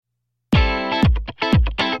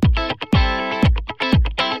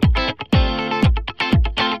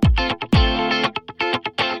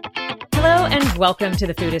welcome to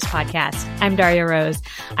the Foodist Podcast. I'm Daria Rose.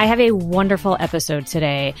 I have a wonderful episode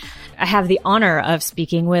today. I have the honor of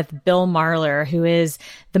speaking with Bill Marler, who is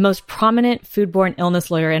the most prominent foodborne illness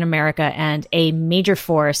lawyer in America and a major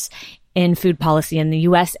force in food policy in the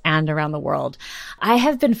U.S. and around the world. I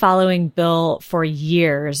have been following Bill for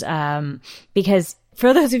years because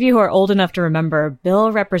for those of you who are old enough to remember,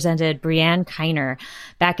 Bill represented Brianne Kiner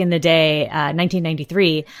back in the day,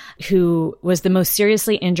 1993, who was the most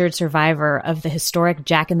seriously injured survivor of the historic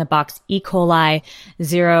Jack in the Box E. coli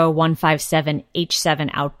 0157H7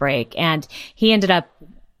 outbreak. And he ended up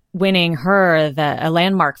winning her a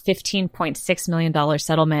landmark $15.6 million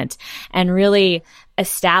settlement and really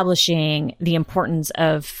establishing the importance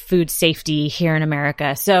of food safety here in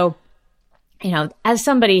America. So, as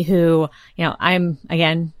somebody who, I'm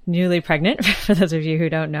again, newly pregnant for those of you who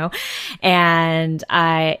don't know. And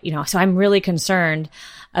so I'm really concerned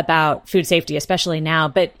about food safety, especially now,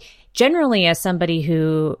 but generally as somebody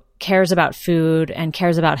who cares about food and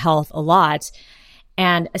cares about health a lot.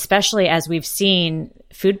 And especially as we've seen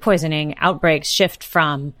food poisoning outbreaks shift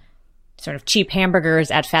from sort of cheap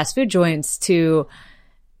hamburgers at fast food joints to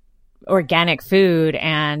organic food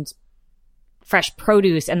and fresh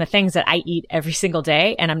produce and the things that I eat every single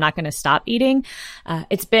day and I'm not going to stop eating.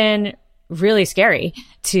 It's been really scary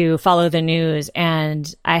to follow the news.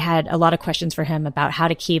 And I had a lot of questions for him about how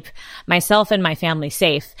to keep myself and my family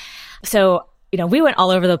safe. So we went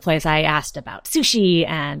all over the place. I asked about sushi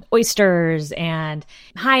and oysters and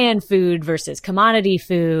high-end food versus commodity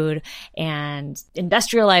food and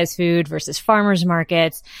industrialized food versus farmers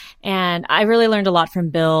markets. And I really learned a lot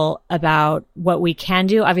from Bill about what we can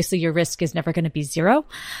do. Obviously, your risk is never going to be zero,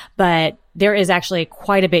 but there is actually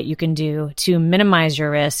quite a bit you can do to minimize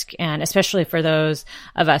your risk. And especially for those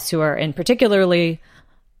of us who are in particularly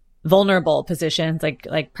vulnerable positions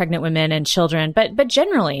like pregnant women and children. But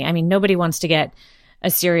generally, nobody wants to get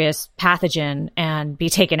a serious pathogen and be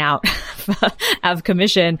taken out of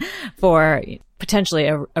commission for potentially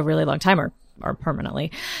a really long time or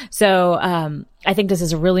permanently. So, I think this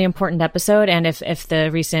is a really important episode. And if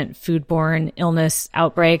the recent foodborne illness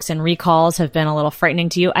outbreaks and recalls have been a little frightening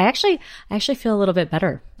to you, I actually feel a little bit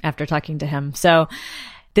better after talking to him. So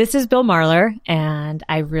this is Bill Marler, and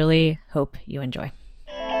I really hope you enjoy.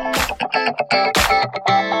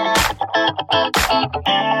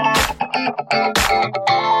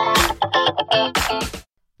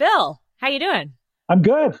 Bill, how you doing? I'm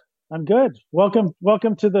good.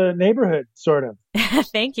 Welcome to the neighborhood, sort of.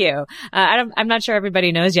 Thank you. I'm not sure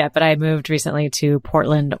everybody knows yet, but I moved recently to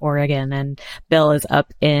Portland, Oregon, and Bill is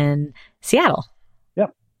up in Seattle.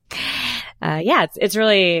 Yep. It's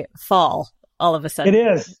really fall all of a sudden.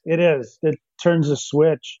 It is. It turns a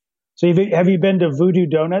switch. So have you been to Voodoo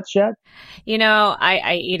Donuts yet?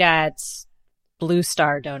 I eat at Blue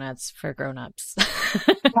Star Donuts for grown-ups.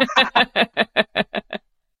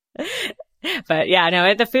 But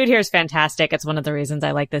the food here is fantastic. It's one of the reasons I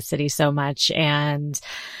like this city so much. And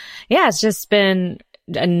it's just been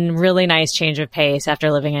a really nice change of pace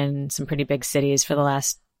after living in some pretty big cities for the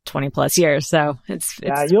last 20 plus years. So it's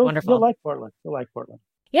wonderful. You'll like Portland.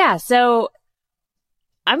 Yeah. So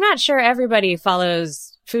I'm not sure everybody follows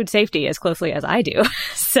food safety as closely as I do.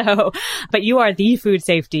 But you are the food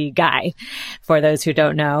safety guy for those who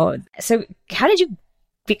don't know. So how did you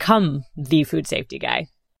become the food safety guy?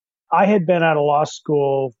 I had been out of law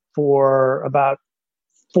school for about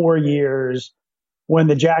 4 years when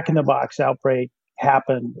the Jack in the Box outbreak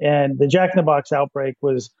happened. And the Jack in the Box outbreak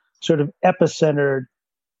was sort of epicentered,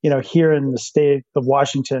 here in the state of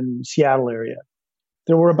Washington, Seattle area.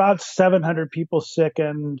 There were about 700 people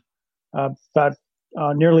sickened, about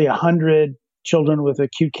nearly 100 children with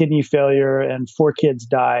acute kidney failure, and 4 kids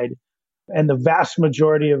died. And the vast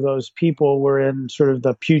majority of those people were in sort of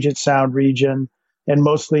the Puget Sound region and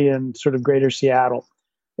mostly in sort of greater Seattle.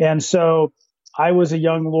 And so I was a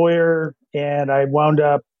young lawyer and I wound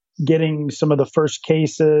up getting some of the first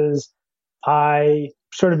cases. I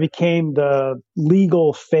sort of became the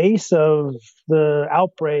legal face of the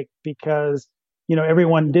outbreak because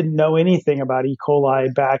everyone didn't know anything about E.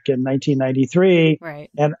 coli back in 1993. Right.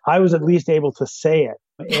 And I was at least able to say it.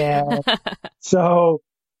 And so,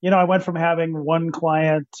 I went from having one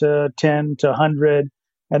client to 10 to 100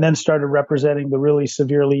 and then started representing the really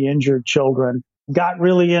severely injured children. Got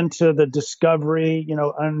really into the discovery,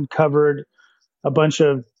 uncovered a bunch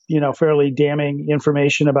of, fairly damning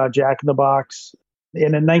information about Jack in the Box.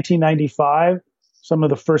 And in 1995, some of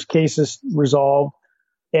the first cases resolved.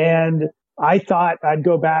 And I thought I'd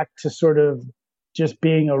go back to sort of just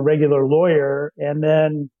being a regular lawyer. And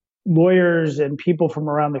then lawyers and people from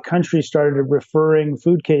around the country started referring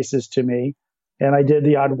food cases to me. and I did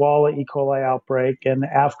the Odwalla E. coli outbreak. And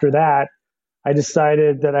after that, I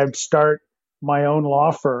decided that I'd start my own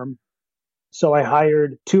law firm. So I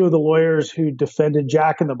hired two of the lawyers who defended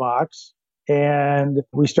Jack in the Box, and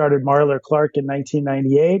we started Marler Clark in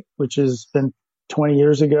 1998, which has been 20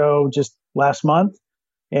 years ago, just last month.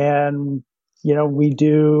 And, we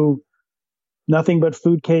do nothing but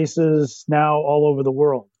food cases now all over the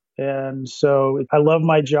world. And so I love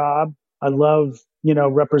my job. I love,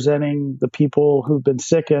 representing the people who've been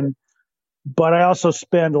sickened, but I also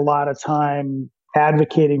spend a lot of time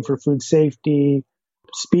advocating for food safety,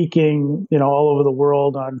 speaking, all over the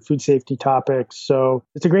world on food safety topics. So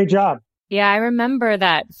it's a great job. Yeah, I remember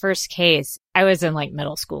that first case. I was in like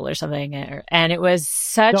middle school or something, and it was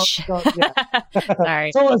such. Yeah.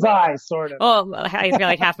 Sorry. So was I, sort of. Well, I feel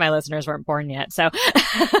like half my listeners weren't born yet, so.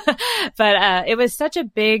 But it was such a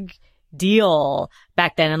big deal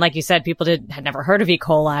back then, and like you said, people had never heard of E.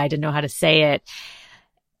 coli, didn't know how to say it.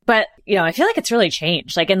 But, I feel like it's really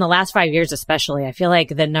changed. Like in the last 5 years, especially, I feel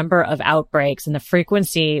like the number of outbreaks and the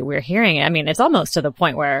frequency we're hearing. I mean, it's almost to the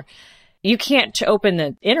point where you can't open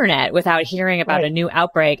the internet without hearing about a new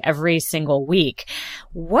outbreak every single week.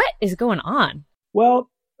 What is going on? Well,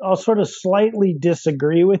 I'll sort of slightly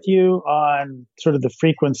disagree with you on sort of the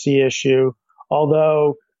frequency issue.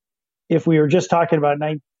 Although if we were just talking about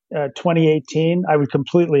 2018, I would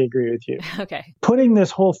completely agree with you. Okay. Putting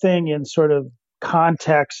this whole thing in sort of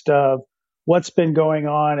context of what's been going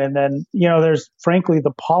on. And then, there's frankly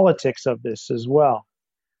the politics of this as well.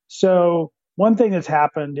 So one thing that's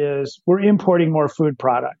happened is we're importing more food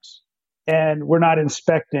products, and we're not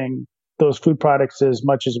inspecting those food products as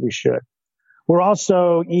much as we should. We're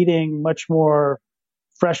also eating much more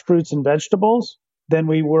fresh fruits and vegetables than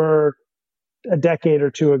we were a decade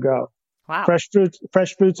or two ago. Wow. Fresh fruits,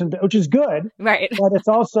 which is good. Right. But it's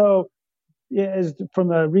also, from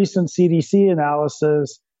the recent CDC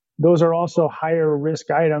analysis, those are also higher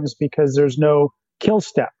risk items because there's no kill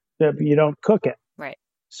step. You don't cook it. Right.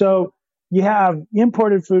 So you have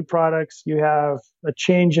imported food products, you have a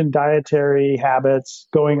change in dietary habits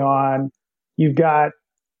going on, you've got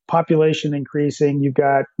population increasing, you've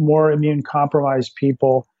got more immune compromised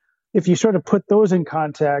people. If you sort of put those in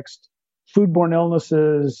context, foodborne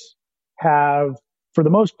illnesses have, for the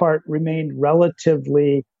most part, remained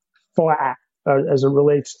relatively flat as it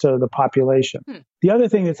relates to the population. The other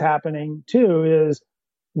thing that's happening, too, is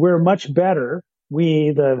we're much better.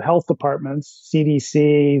 We, the health departments,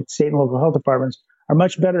 CDC, state and local health departments, are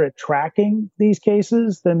much better at tracking these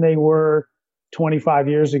cases than they were 25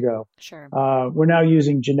 years ago. Sure. We're now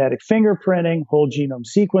using genetic fingerprinting, whole genome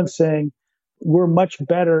sequencing. We're much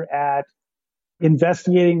better at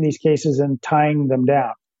investigating these cases and tying them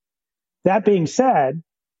down. That being said,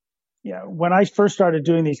 when I first started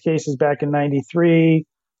doing these cases back in 93,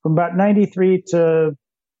 from about 93 to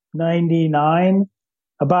 99,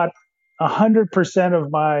 about 100%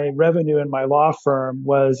 of my revenue in my law firm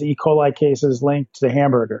was E. coli cases linked to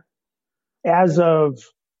hamburger. As of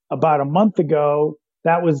about a month ago,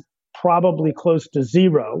 that was probably close to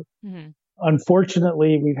zero. Mm-hmm.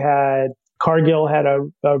 Unfortunately, Cargill had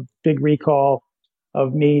a big recall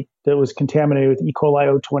of meat that was contaminated with E.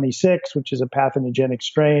 coli O26, which is a pathogenic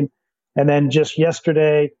strain. And then just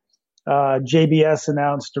yesterday, JBS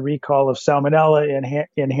announced a recall of salmonella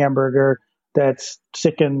in hamburger that's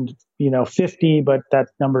sickened, 50, but that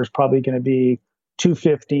number is probably going to be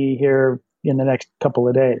 250 here in the next couple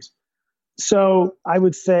of days. So I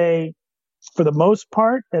would say, for the most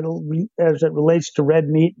part, as it relates to red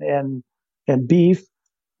meat and beef,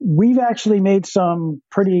 we've actually made some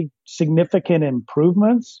pretty significant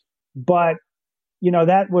improvements, but,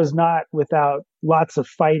 that was not without lots of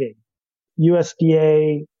fighting.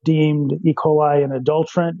 USDA deemed E. coli an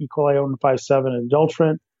adulterant, E. coli 0157 an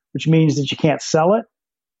adulterant, which means that you can't sell it.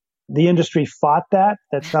 The industry fought that.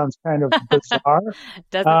 That sounds kind of bizarre.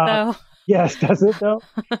 Does it though? Yes, does it though?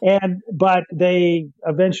 But they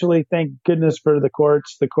eventually, thank goodness for the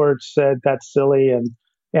courts. The courts said that's silly,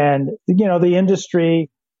 and the industry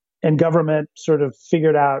and government sort of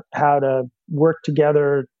figured out how to work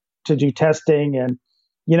together to do testing, and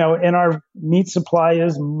our meat supply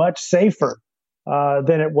is much safer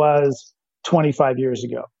than it was 25 years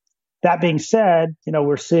ago. That being said,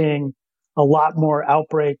 we're seeing a lot more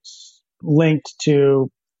outbreaks linked to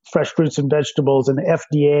fresh fruits and vegetables and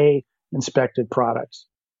FDA inspected products.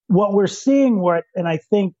 What we're seeing, and I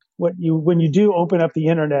think when you do open up the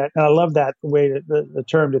internet, and I love that way, the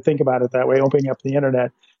term to think about it that way, opening up the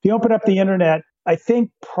internet. If you open up the internet, I think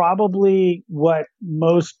probably what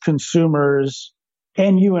most consumers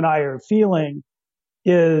and you and I are feeling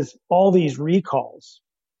is all these recalls.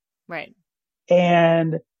 Right.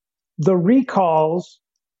 And The recalls,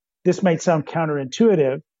 this might sound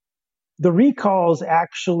counterintuitive, the recalls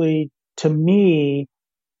actually, to me,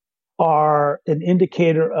 are an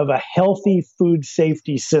indicator of a healthy food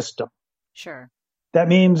safety system. Sure. That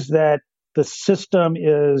means that the system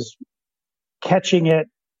is catching it.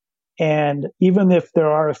 And even if there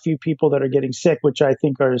are a few people that are getting sick, which I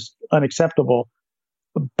think are unacceptable,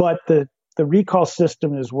 but the recall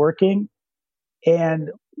system is working. And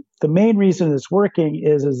the main reason it's working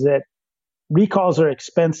is that recalls are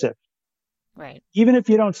expensive. Right. Even if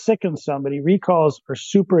you don't sicken somebody, recalls are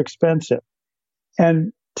super expensive.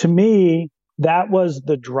 And to me, that was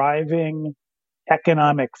the driving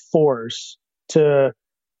economic force to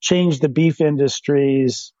change the beef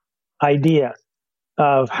industry's idea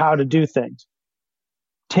of how to do things.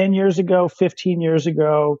 10 years ago, 15 years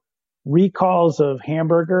ago, recalls of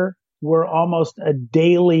hamburger were almost a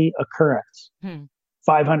daily occurrence.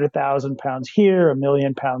 500,000 pounds here, 1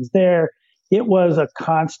 million pounds there. It was a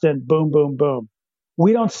constant boom, boom, boom.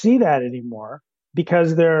 We don't see that anymore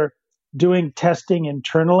because they're doing testing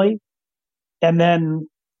internally and then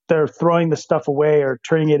they're throwing the stuff away or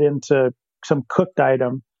turning it into some cooked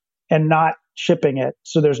item and not shipping it.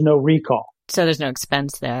 So there's no recall. So there's no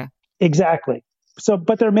expense there. Exactly. So,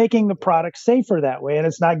 but they're making the product safer that way and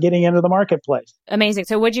it's not getting into the marketplace. Amazing.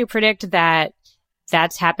 So would you predict that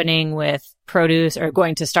that's happening with produce or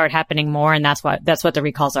going to start happening more? And that's what the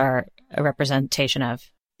recalls are a representation of.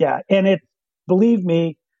 Yeah. And believe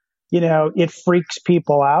me, it freaks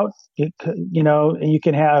people out. And you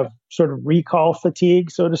can have sort of recall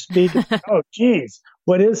fatigue, so to speak. Oh, geez,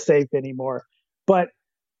 what is safe anymore? But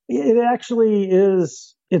it actually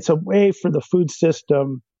is, it's a way for the food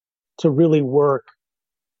system to really work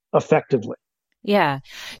effectively. Yeah.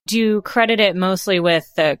 Do you credit it mostly with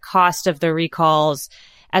the cost of the recalls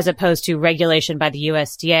as opposed to regulation by the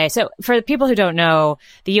USDA? So for the people who don't know,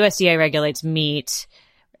 the USDA regulates meat.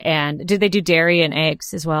 And do they do dairy and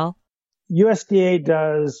eggs as well? USDA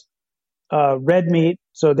does red meat.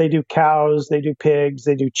 So they do cows, they do pigs,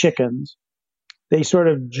 they do chickens. They sort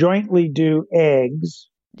of jointly do eggs.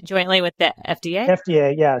 Jointly with the FDA?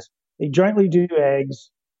 FDA, yes. They jointly do eggs.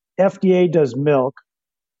 FDA does milk.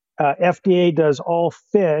 FDA does all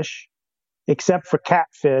fish except for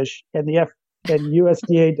catfish, and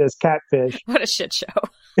USDA does catfish. What a shit show.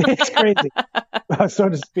 It's crazy, so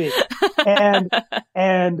to speak.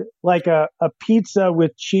 And like a pizza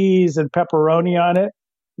with cheese and pepperoni on it,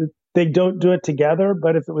 they don't do it together,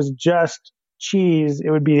 but if it was just cheese,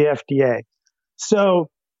 it would be the FDA. So,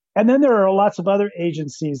 and then there are lots of other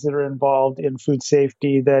agencies that are involved in food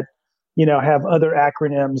safety that, have other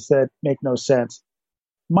acronyms that make no sense.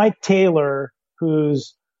 Mike Taylor, who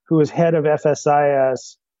was head of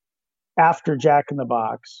FSIS after Jack in the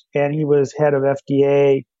Box, and he was head of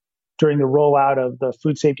FDA during the rollout of the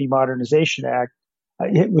Food Safety Modernization Act,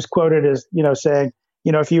 it was quoted as, saying,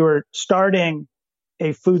 if you were starting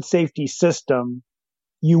a food safety system,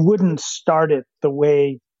 you wouldn't start it the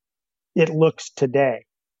way it looks today.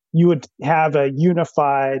 You would have a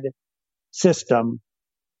unified system,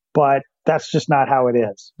 but that's just not how it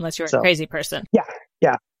is. Unless you're a crazy person.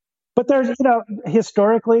 Yeah. But there's,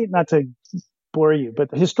 historically, not to bore you, but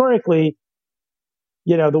historically,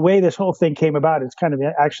 the way this whole thing came about, it's kind of,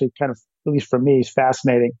 at least for me, is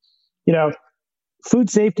fascinating. Food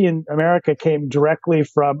safety in America came directly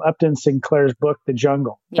from Upton Sinclair's book, The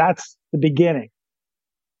Jungle. Yeah. That's the beginning.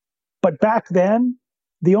 But back then,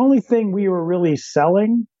 the only thing we were really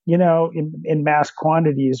selling, in mass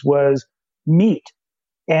quantities was meat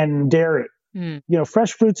and dairy.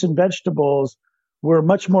 Fresh fruits and vegetables were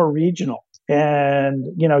much more regional. And,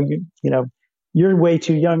 you're way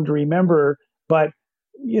too young to remember, but,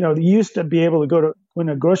 you used to be able to go to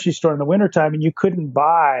a grocery store in the wintertime and you couldn't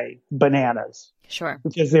buy bananas. Sure.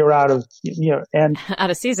 Because they were out of, and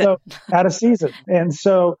out of season. So, out of season. And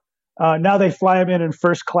so now they fly them in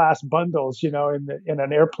first class bundles, in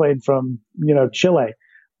an airplane from, Chile.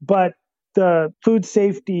 But the food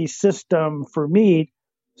safety system for meat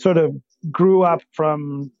sort of grew up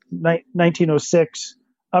from 1906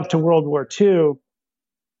 up to World War II.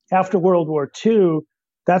 After World War II,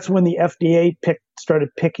 that's when the FDA started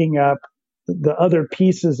picking up the other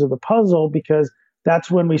pieces of the puzzle, because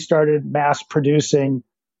that's when we started mass producing,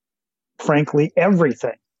 frankly,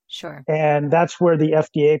 everything. Sure. And that's where the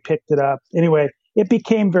FDA picked it up. Anyway, it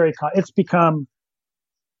became it's become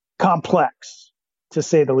complex, to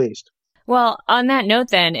say the least. Well, on that note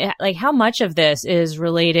then, how much of this is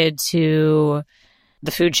related to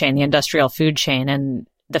the food chain, the industrial food chain, and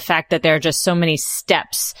the fact that there are just so many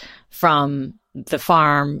steps from the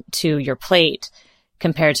farm to your plate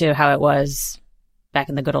compared to how it was back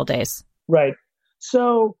in the good old days? Right.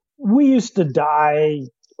 So we used to die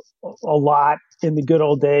a lot in the good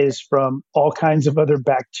old days from all kinds of other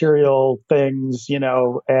bacterial things,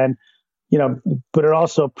 and, but it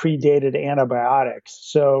also predated antibiotics.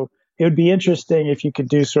 So it would be interesting if you could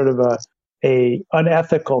do sort of a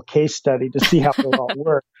unethical case study to see how it all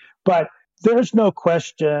work. But there's no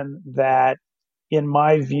question that, in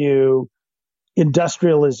my view,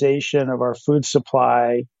 industrialization of our food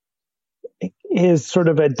supply is sort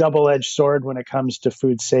of a double-edged sword when it comes to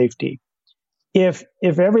food safety. If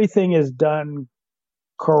everything is done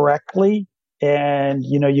correctly, and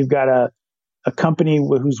you've got a company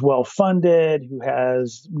who's well funded, who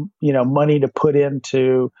has money to put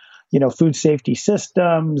into food safety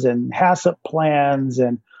systems and HACCP plans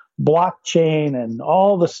and blockchain and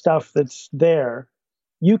all the stuff that's there,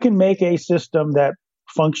 you can make a system that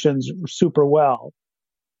functions super well,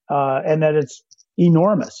 and that it's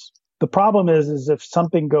enormous. The problem is if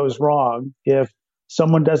something goes wrong, if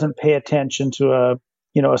someone doesn't pay attention to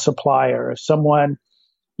a supplier, if someone,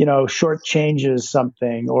 shortchanges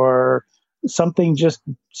something, or something just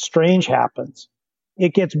strange happens,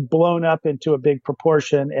 it gets blown up into a big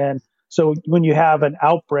proportion. And so when you have an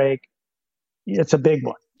outbreak, it's a big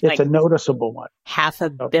one. It's a noticeable one.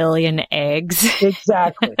 500 million eggs.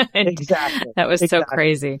 Exactly. Exactly. That was so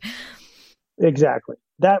crazy. Exactly.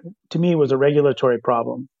 That, to me, was a regulatory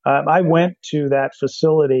problem. I went to that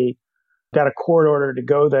facility, got a court order to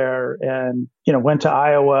go there, and, went to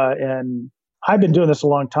Iowa. And I've been doing this a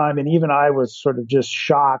long time, and even I was sort of just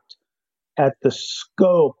shocked at the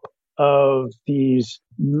scope of these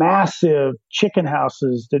massive chicken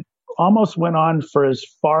houses that almost went on for as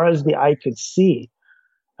far as the eye could see.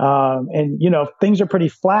 And things are pretty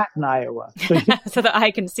flat in Iowa, so the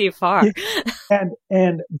eye can see far.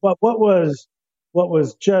 But what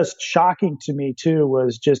was just shocking to me too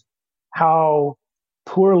was just how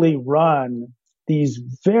poorly run these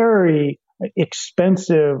very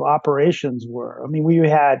expensive operations were. I mean, we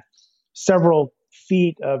had several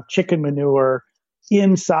feet of chicken manure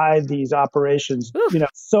inside these operations, Oof.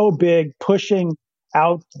 So big, pushing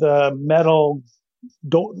out the metal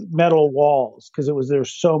walls because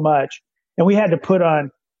there's so much. And we had to put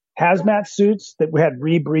on hazmat suits that had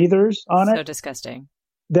rebreathers on it. So disgusting.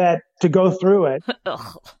 That to go through it.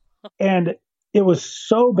 And it was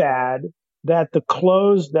so bad that the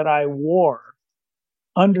clothes that I wore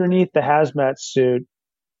underneath the hazmat suit,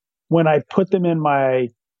 when I put them in my,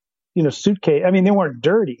 suitcase, I mean, they weren't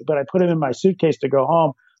dirty, but I put them in my suitcase to go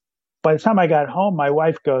home. By the time I got home, my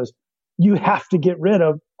wife goes, "You have to get rid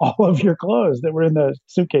of all of your clothes that were in the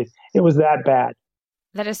suitcase." It was that bad.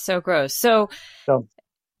 That is so gross. So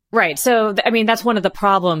right. So, I mean, that's one of the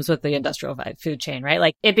problems with the industrial food chain, right?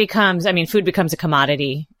 Like food becomes a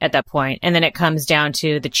commodity at that point, and then it comes down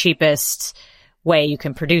to the cheapest way you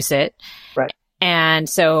can produce it. Right. And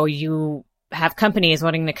so you have companies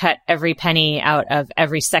wanting to cut every penny out of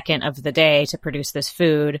every second of the day to produce this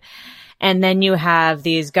food. And then you have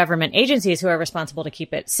these government agencies who are responsible to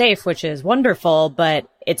keep it safe, which is wonderful, but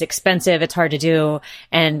it's expensive. It's hard to do.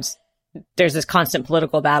 And there's this constant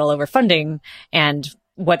political battle over funding and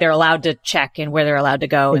what they're allowed to check and where they're allowed to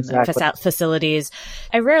go in the facilities.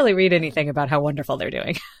 I rarely read anything about how wonderful they're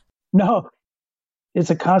doing. No, it's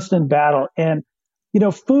a constant battle. And,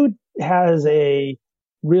 food has a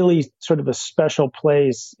really sort of a special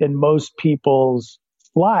place in most people's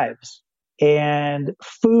lives. And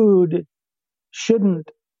food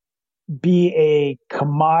shouldn't be a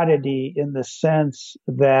commodity in the sense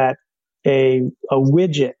that a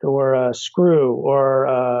widget or a screw or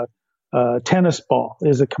a tennis ball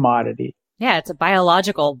is a commodity. Yeah, it's a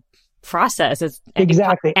biological process. It's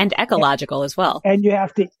exactly and ecological as well. And you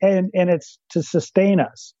have to, and it's to sustain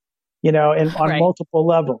us, and on multiple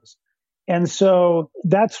levels. And so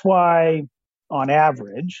that's why, on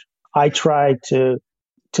average, I try to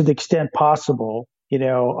the extent possible,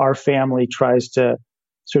 our family tries to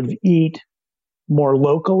sort of eat more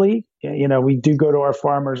locally. We do go to our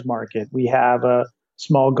farmer's market. We have a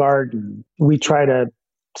small garden. We try to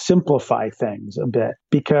simplify things a bit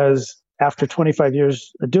because after 25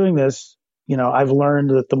 years of doing this, I've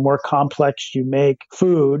learned that the more complex you make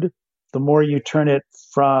food, the more you turn it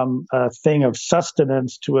from a thing of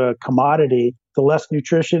sustenance to a commodity, the less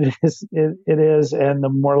nutrition it is, and the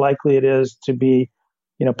more likely it is to be,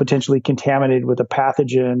 potentially contaminated with a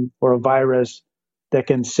pathogen or a virus that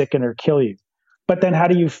can sicken or kill you. But then how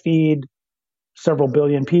do you feed several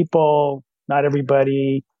billion people? Not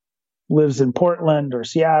everybody lives in Portland or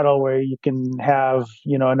Seattle where you can have,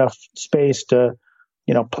 enough space to,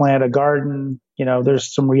 plant a garden.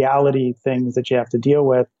 There's some reality things that you have to deal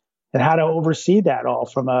with, and how to oversee that all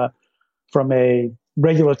from a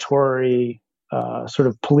regulatory sort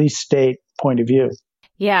of police state point of view.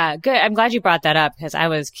 Yeah, good. I'm glad you brought that up because I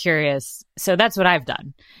was curious. So that's what I've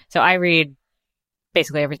done. So I read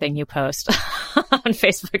basically everything you post on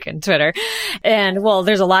Facebook and Twitter. And well,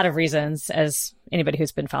 there's a lot of reasons, as anybody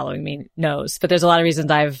who's been following me knows, but there's a lot of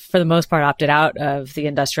reasons I've, for the most part, opted out of the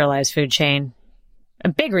industrialized food chain. A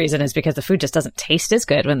big reason is because the food just doesn't taste as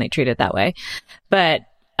good when they treat it that way. But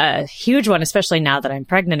a huge one, especially now that I'm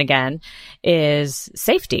pregnant again, is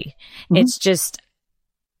safety. Mm-hmm.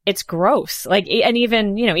 It's gross. Like, and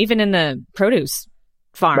even in the produce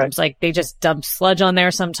farms, right, like they just dump sludge on there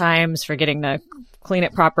sometimes, forgetting to clean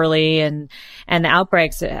it properly. And the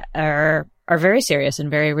outbreaks are very serious and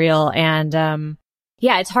very real. And,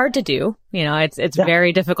 yeah, it's hard to do. It's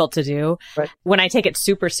very difficult to do. Right. When I take it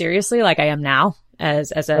super seriously, like I am now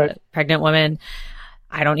as a right, pregnant woman,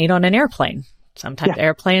 I don't eat on an airplane. Sometimes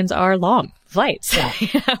airplanes are long flights.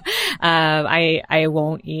 Yeah. I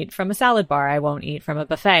won't eat from a salad bar. I won't eat from a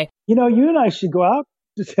buffet. You and I should go out.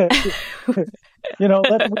 We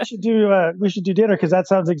should do dinner because that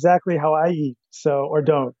sounds exactly how I eat. So, or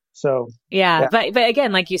don't. So, yeah. But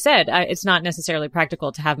again, like you said, it's not necessarily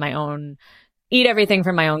practical to have eat everything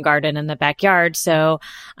from my own garden in the backyard. So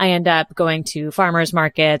I end up going to farmers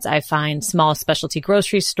markets. I find small specialty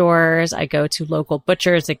grocery stores. I go to local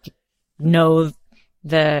butchers that know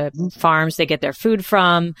the farms they get their food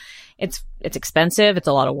from. It's expensive. It's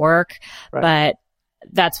a lot of work, right, but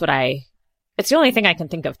it's the only thing I can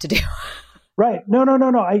think of to do. Right. No.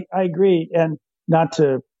 I agree. And not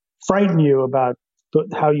to frighten you about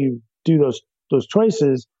how you do those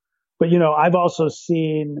choices, but I've also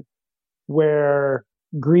seen where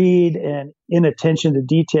greed and inattention to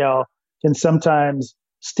detail can sometimes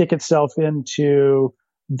stick itself into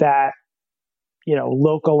that,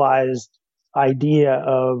 localized idea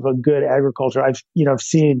of a good agriculture. I've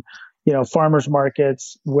seen, farmers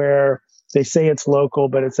markets where they say it's local,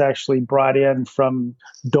 but it's actually brought in from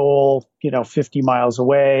Dole, 50 miles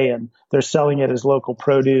away, and they're selling it as local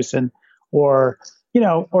produce, or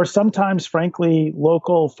sometimes, frankly,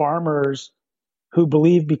 local farmers who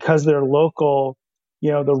believe because they're local,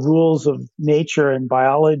 the rules of nature and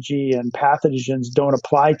biology and pathogens don't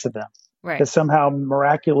apply to them. Right. That somehow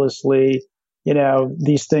miraculously,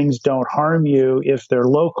 these things don't harm you if they're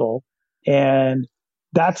local. And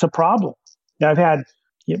that's a problem. Now, I've had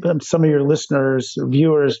some of your listeners or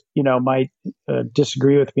viewers, might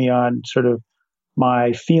disagree with me on sort of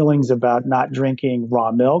my feelings about not drinking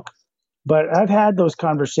raw milk. But I've had those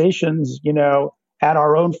conversations, at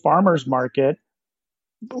our own farmers market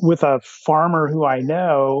with a farmer who I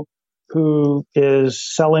know who is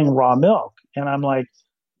selling raw milk. And I'm like,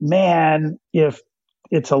 man, if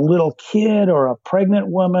it's a little kid or a pregnant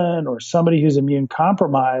woman or somebody who's immune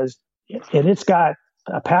compromised and it's got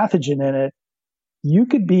a pathogen in it, you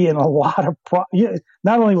could be in a lot of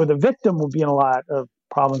not only will the victim will be in a lot of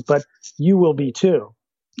problems, but you will be too.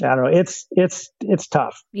 I don't know. It's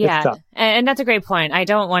tough. Yeah. It's tough. And that's a great point. I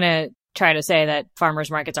don't want to try to say that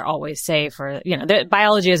farmers markets are always safe, or, the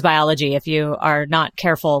biology is biology. If you are not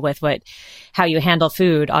careful with how you handle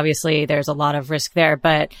food, obviously there's a lot of risk there.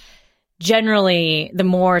 But generally, the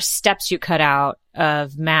more steps you cut out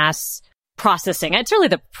of mass processing, it's really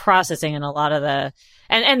the processing and a lot of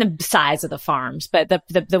and the size of the farms, but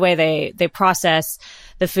the way they process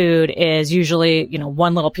the food is usually,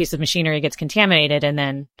 one little piece of machinery gets contaminated and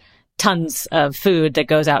then tons of food that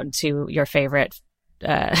goes out into your favorite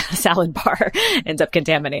salad bar ends up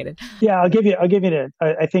contaminated. Yeah, I'll give you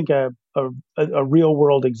I think a real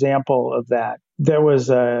world example of that. There was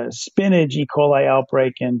a spinach E. coli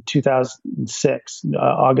outbreak in 2006,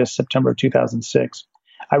 September 2006.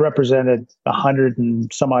 I represented 100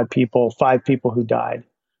 and some odd people, 5 people who died. It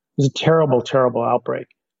was a terrible, terrible outbreak.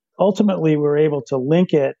 Ultimately, we were able to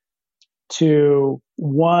link it to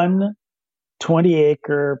one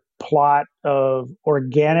 20-acre plot of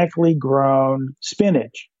organically grown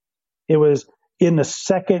spinach. It was in the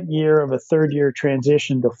second year of a third-year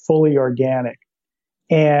transition to fully organic.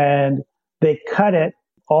 And they cut it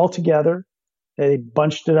all together. They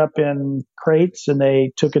bunched it up in crates and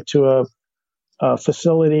they took it to a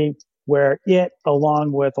facility where it,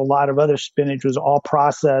 along with a lot of other spinach, was all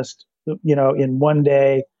processed, in one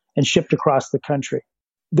day and shipped across the country.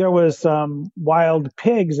 There was some wild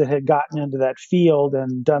pigs that had gotten into that field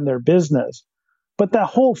and done their business, but the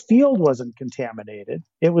whole field wasn't contaminated.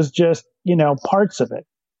 It was just, parts of it.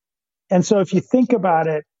 And so if you think about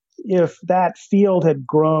it, if that field had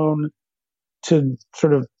grown to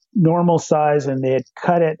sort of normal size and they had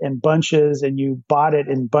cut it in bunches and you bought it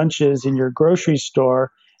in bunches in your grocery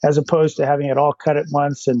store, as opposed to having it all cut at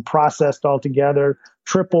once and processed all together,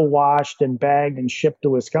 triple washed and bagged and shipped to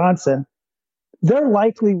Wisconsin, there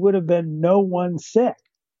likely would have been no one sick.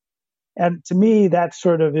 And to me, that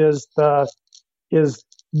sort of is the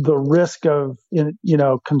risk of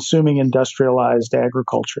consuming industrialized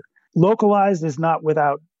agriculture. Localized is not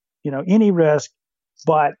without any risk,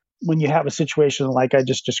 but when you have a situation like I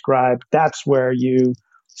just described, that's where you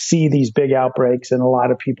see these big outbreaks and a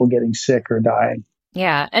lot of people getting sick or dying.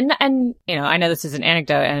 Yeah. And, I know this is an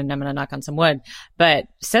anecdote and I'm going to knock on some wood, but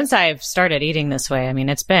since I've started eating this way, I mean,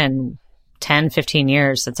 it's been 10, 15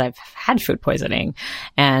 years since I've had food poisoning.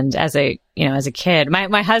 And as a kid,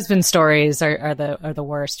 my husband's stories are the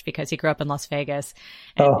worst because he grew up in Las Vegas.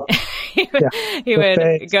 And he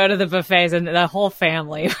would go to the buffets and the whole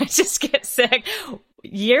family would just get sick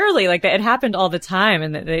yearly. Like it happened all the time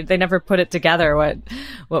and they never put it together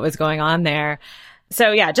what was going on there.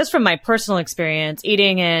 So yeah, just from my personal experience,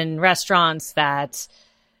 eating in restaurants that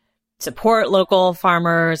support local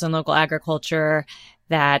farmers and local agriculture,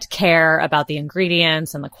 that care about the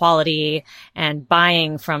ingredients and the quality, and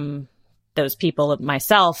buying from those people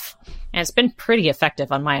myself. And it's been pretty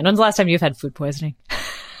effective on mine. When's the last time you've had food poisoning?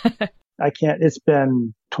 It's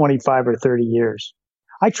been 25 or 30 years.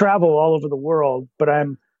 I travel all over the world, but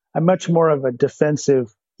I'm much more of a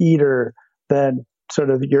defensive eater than sort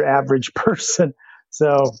of your average person.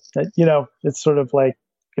 So, it's sort of like,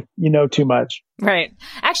 if you know too much. Right.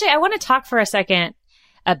 Actually, I want to talk for a second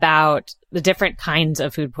about the different kinds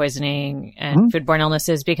of food poisoning and foodborne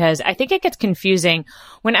illnesses, because I think it gets confusing.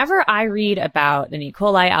 Whenever I read about an E.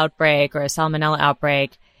 coli outbreak or a salmonella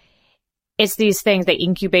outbreak, it's these things that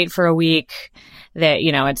incubate for a week, that,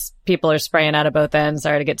 it's people are spraying out of both ends.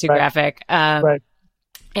 Sorry to get too graphic. Right.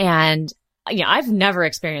 And, I've never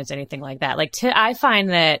experienced anything like that. Like I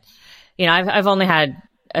find that, I've only had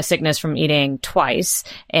a sickness from eating twice,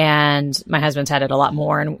 and my husband's had it a lot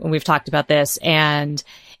more. And we've talked about this, and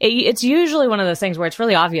it's usually one of those things where it's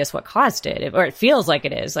really obvious what caused it, or it feels like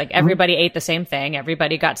it is. Like everybody ate the same thing.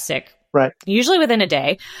 Everybody got sick. Right. Usually within a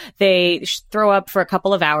day. They throw up for a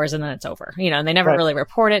couple of hours and then it's over, and they never really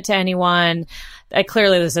report it to anyone.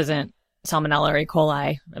 Clearly this isn't salmonella or E.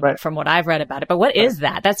 coli from what I've read about it. But what is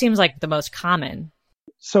that? That seems like the most common.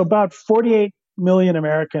 So about 48 million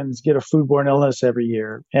Americans get a foodborne illness every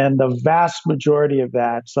year. And the vast majority of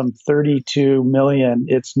that, some 32 million,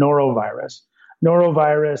 it's norovirus.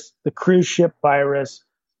 Norovirus, the cruise ship virus,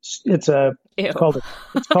 it's called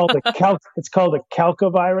a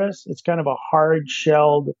calcavirus. It's kind of a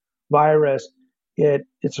hard-shelled virus.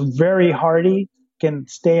 It's very hardy, can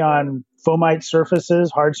stay on fomite surfaces,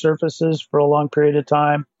 hard surfaces for a long period of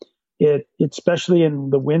time. Especially in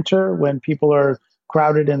the winter when people are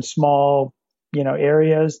crowded in small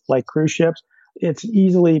areas like cruise ships, it's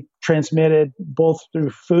easily transmitted both through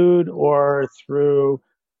food or through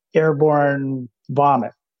airborne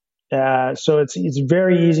vomit. So it's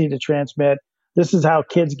very easy to transmit. This is how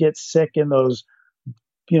kids get sick in those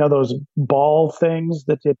ball things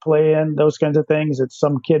that they play in, those kinds of things. It's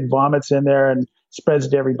some kid vomits in there and spreads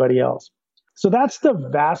to everybody else. So that's the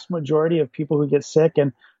vast majority of people who get sick,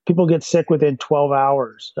 and people get sick within 12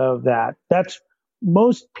 hours of that. That's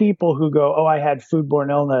most people who go, oh, I had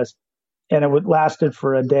foodborne illness and it lasted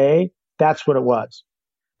for a day. That's what it was.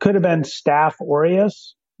 Could have been Staph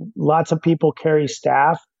aureus. Lots of people carry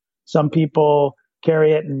staph. Some people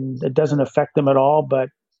carry it and it doesn't affect them at all. But,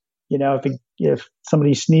 if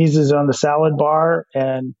somebody sneezes on the salad bar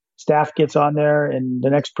and staph gets on there and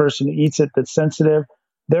the next person eats it that's sensitive,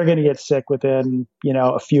 they're going to get sick within,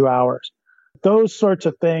 a few hours. Those sorts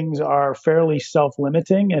of things are fairly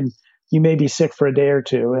self-limiting, and you may be sick for a day or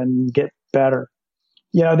two and get better.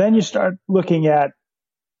 Then you start looking at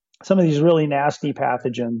some of these really nasty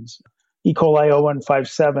pathogens. E. coli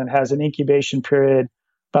 0157 has an incubation period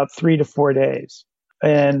about 3 to 4 days.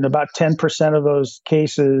 And about 10% of those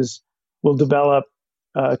cases will develop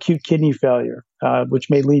acute kidney failure, which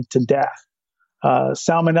may lead to death.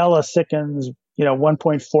 Salmonella sickens,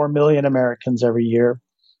 1.4 million Americans every year.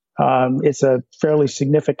 It's a fairly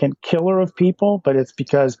significant killer of people, but it's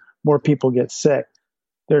because more people get sick.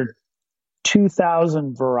 There are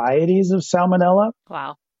 2,000 varieties of salmonella.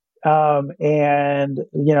 Wow. And,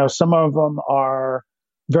 some of them are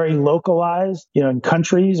very localized, in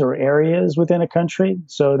countries or areas within a country.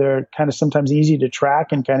 So they're kind of sometimes easy to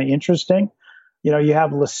track and kind of interesting. You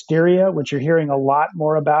have listeria, which you're hearing a lot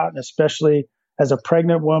more about, and especially as a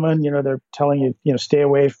pregnant woman, they're telling you, stay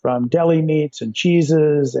away from deli meats and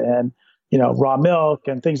cheeses and, raw milk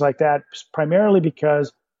and things like that, primarily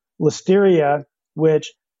because listeria,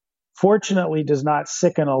 which fortunately does not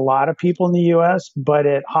sicken a lot of people in the U.S., but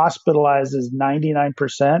it hospitalizes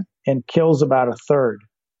 99% and kills about a third.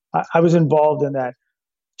 I was involved in that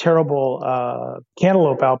terrible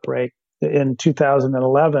cantaloupe outbreak in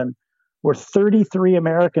 2011, where 33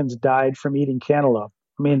 Americans died from eating cantaloupe.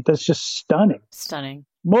 I mean, that's just stunning. Stunning.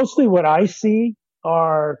 Mostly what I see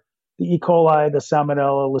are the E. coli, the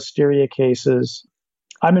Salmonella, Listeria cases.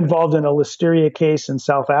 I'm involved in a Listeria case in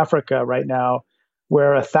South Africa right now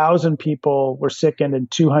where 1,000 people were sickened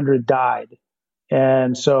and 200 died.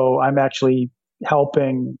 And so I'm actually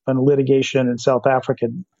helping on litigation in South Africa.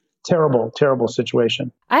 Terrible, terrible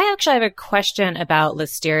situation. I actually have a question about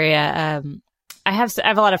Listeria. I have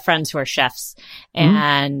a lot of friends who are chefs,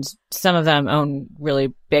 and some of them own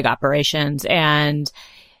really big operations, and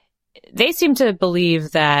they seem to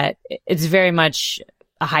believe that it's very much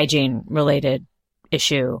a hygiene related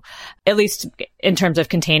issue, at least in terms of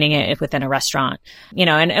containing it within a restaurant.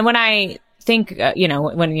 And when I think,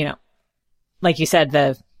 when like you said,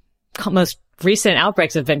 the most recent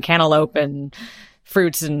outbreaks have been cantaloupe and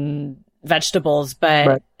fruits and vegetables, but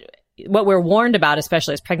right. What we're warned about,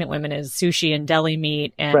 especially as pregnant women, is sushi and deli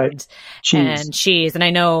meat and cheese. And I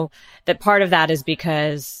know that part of that is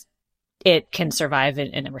because it can survive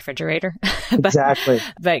in a refrigerator. Exactly.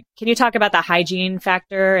 But can you talk about the hygiene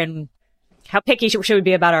factor and how picky should we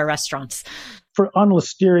be about our restaurants? On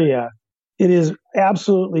Listeria, it is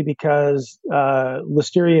absolutely because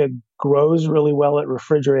Listeria grows really well at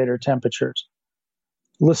refrigerator temperatures.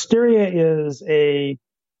 Listeria is a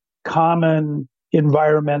common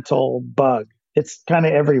environmental bug. It's kind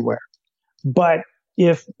of everywhere. But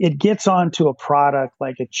if it gets onto a product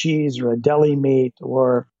like a cheese or a deli meat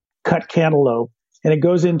or cut cantaloupe and it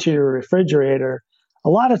goes into your refrigerator, a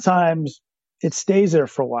lot of times it stays there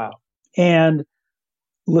for a while. And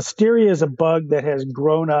Listeria is a bug that has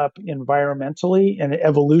grown up environmentally and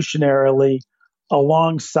evolutionarily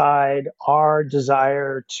alongside our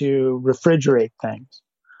desire to refrigerate things.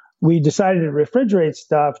 We decided to refrigerate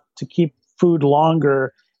stuff to keep food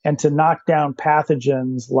longer and to knock down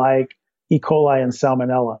pathogens like E. coli and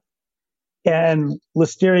Salmonella. And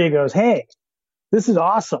Listeria goes, hey, this is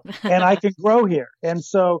awesome, and I can grow here. And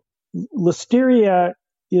so Listeria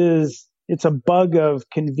it's a bug of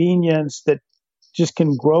convenience that just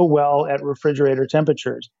can grow well at refrigerator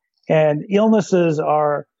temperatures. And illnesses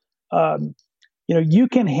are, you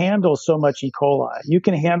can handle so much E. coli. You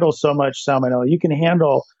can handle so much Salmonella. You can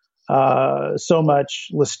handle so much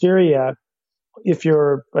Listeria if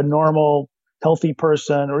you're a normal, healthy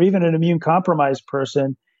person or even an immune-compromised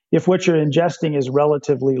person, if what you're ingesting is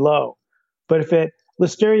relatively low. But if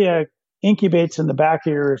Listeria incubates in the back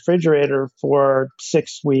of your refrigerator for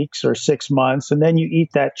 6 weeks or 6 months, and then you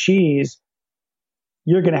eat that cheese,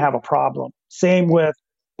 you're going to have a problem. Same with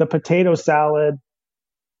the potato salad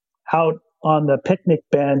out on the picnic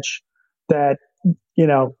bench that,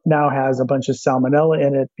 now has a bunch of Salmonella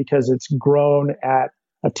in it because it's grown at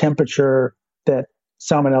a temperature that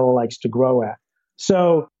Salmonella likes to grow at.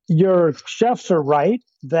 So your chefs are right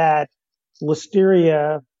that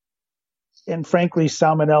Listeria and frankly,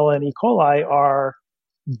 Salmonella and E. coli are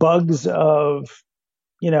bugs of,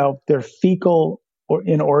 they're fecal or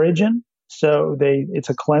in origin. So it's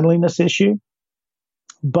a cleanliness issue.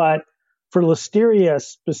 But for Listeria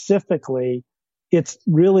specifically, it's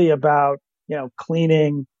really about,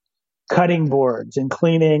 cleaning cutting boards and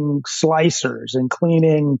cleaning slicers and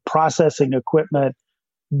cleaning processing equipment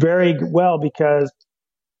very well because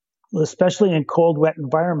especially in cold, wet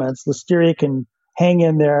environments, Listeria can hang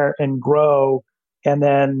in there and grow and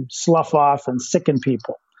then slough off and sicken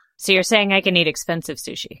people. So you're saying I can eat expensive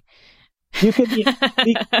sushi? You can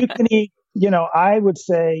eat, I would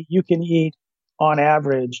say you can eat on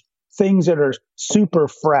average things that are super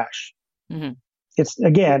fresh. Mm-hmm.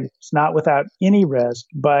 It's not without any risk,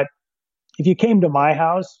 but if you came to my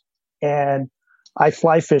house and I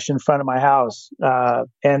fly fish in front of my house,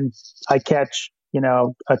 and I catch,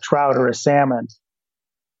 a trout or a salmon,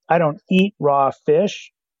 I don't eat raw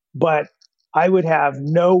fish, but I would have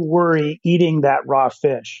no worry eating that raw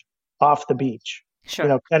fish off the beach.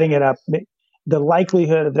 Sure. Cutting it up. The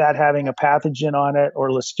likelihood of that having a pathogen on it or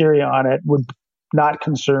Listeria on it would not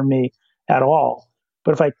concern me at all.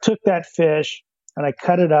 But if I took that fish and I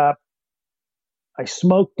cut it up, I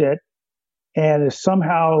smoked it, and if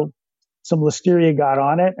somehow some Listeria got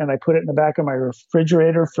on it and I put it in the back of my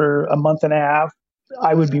refrigerator for a month and a half,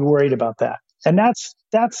 I would be worried about that. And that's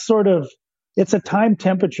sort of, it's a time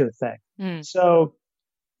temperature thing. Mm. So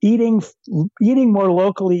eating more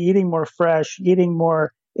locally, eating more fresh, eating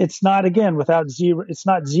more, it's not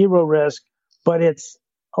zero risk, but it's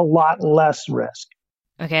a lot less risk.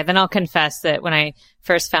 Okay. Then I'll confess that when I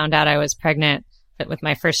first found out I was pregnant with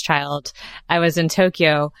my first child, I was in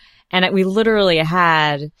Tokyo and we literally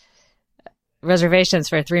had reservations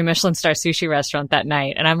for a 3 Michelin star sushi restaurant that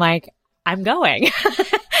night. And I'm like, I'm going.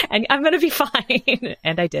 and I'm going to be fine.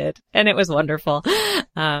 And I did. And it was wonderful.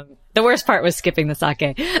 The worst part was skipping the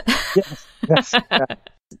sake. Yes.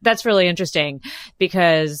 That's really interesting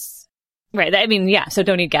because, right. I mean, yeah. So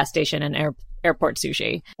don't eat gas station and airport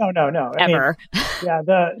sushi. No. Ever.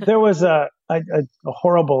 There was a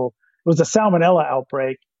horrible, it was a salmonella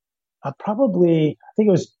outbreak. Probably, I think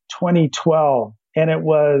it was 2012. And it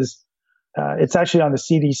was, it's actually on the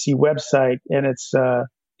CDC website, and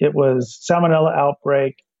it was salmonella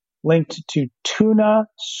outbreak linked to tuna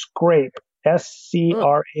scrape,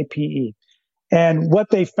 SCRAPE. And what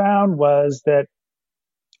they found was that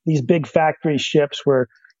these big factory ships were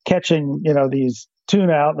catching, these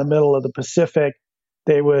tuna out in the middle of the Pacific.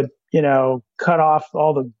 They would, cut off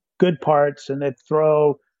all the good parts and they'd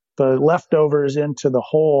throw the leftovers into the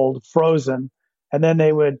hold frozen. And then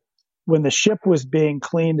they would, when the ship was being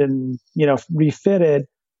cleaned and, refitted,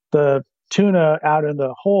 the tuna out in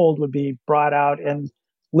the hold would be brought out, and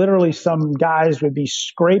literally some guys would be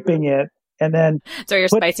scraping it and then so your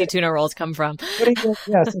spicy tuna rolls come from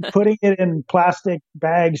putting it in plastic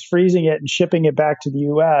bags, freezing it and shipping it back to the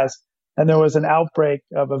US. And there was an outbreak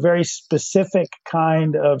of a very specific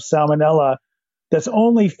kind of salmonella that's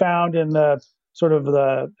only found in the sort of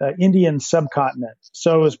the Indian subcontinent.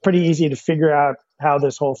 So it was pretty easy to figure out how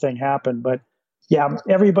this whole thing happened. But yeah,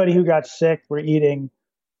 everybody who got sick were eating,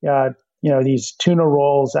 these tuna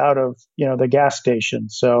rolls out of, the gas station.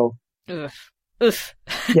 So, Oof.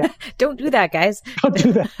 Yeah. Don't do that, guys. Don't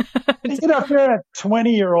do that. If you're a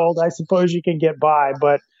 20-year-old, I suppose you can get by,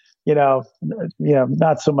 but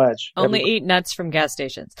not so much. Only eat nuts from gas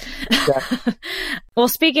stations. Exactly. Well,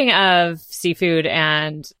 speaking of seafood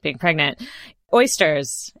and being pregnant,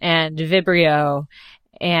 oysters and Vibrio,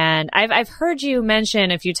 and I've heard you mention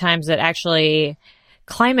a few times that actually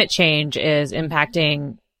climate change is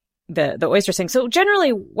impacting the oyster thing. So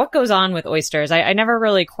generally, what goes on with oysters? I never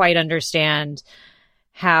really quite understand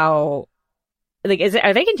how,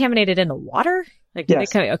 are they contaminated in the water?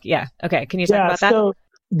 Yes. Okay. Can you talk about that? So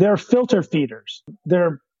they're filter feeders.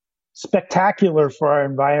 They're spectacular for our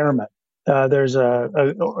environment. There's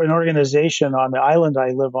an organization on the island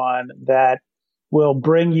I live on that will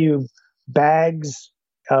bring you bags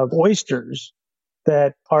of oysters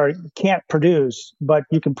that can't produce, but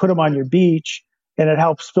you can put them on your beach and it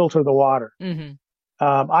helps filter the water. Mm-hmm.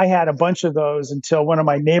 I had a bunch of those until one of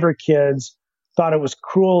my neighbor kids thought it was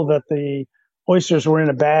cruel that the oysters were in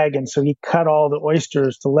a bag, and so he cut all the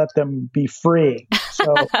oysters to let them be free.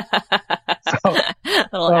 So little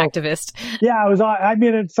activist. Yeah,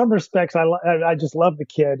 in some respects, I just love the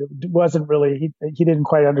kid. It wasn't really, he didn't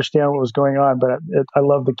quite understand what was going on, but I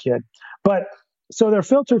love the kid. But so they're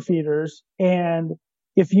filter feeders, and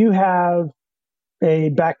if you have a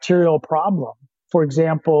bacterial problem, for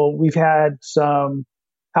example, we've had some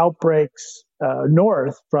outbreaks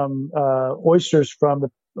north from oysters from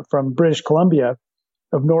British Columbia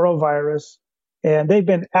of norovirus, and they've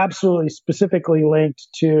been absolutely specifically linked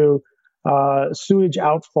to sewage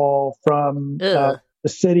outfall from the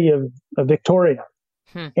city of Victoria.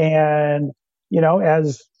 And,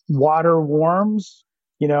 as water warms,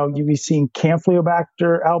 you'll be seeing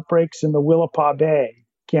Campylobacter outbreaks in the Willapa Bay.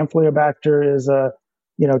 Campylobacter is a,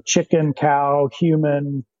 chicken, cow,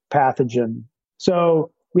 human pathogen.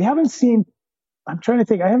 So we haven't seen, I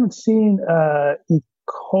haven't seen E.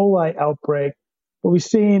 coli outbreak, but we've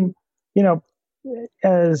seen,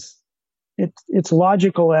 as it's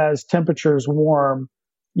logical as temperatures warm,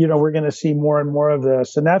 we're going to see more and more of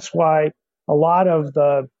this. And that's why a lot of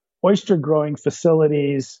the oyster growing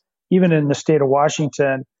facilities, even in the state of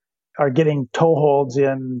Washington, are getting toeholds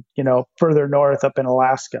in, further north up in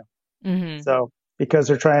Alaska. Mm-hmm. So because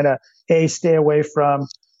they're trying to stay away from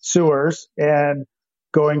sewers and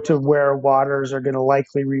going to where waters are going to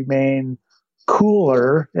likely remain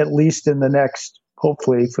cooler, at least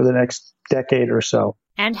hopefully for the next decade or so.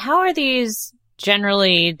 And how are these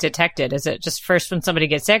generally detected? Is it just first when somebody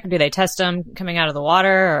gets sick, or do they test them coming out of the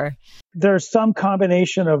water? Or there's some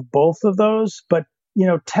combination of both of those, but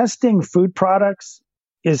testing food products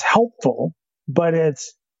is helpful, but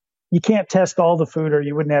you can't test all the food or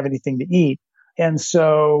you wouldn't have anything to eat. And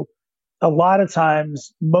so a lot of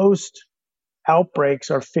times most outbreaks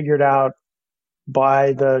are figured out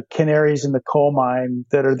by the canaries in the coal mine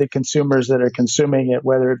that are the consumers that are consuming it,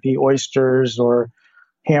 whether it be oysters or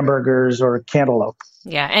hamburgers or cantaloupe.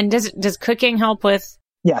 Yeah. And does cooking help with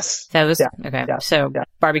Yes. those? Yeah. Okay. Yeah. So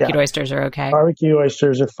barbecued oysters are okay. Barbecue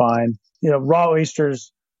oysters are fine. Raw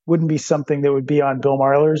oysters wouldn't be something that would be on Bill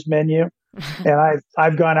Marler's menu. And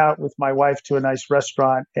I've gone out with my wife to a nice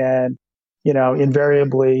restaurant, and,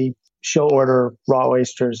 invariably she'll order raw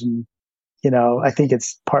oysters. And, I think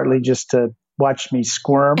it's partly just to watched me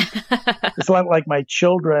squirm. It's a lot like my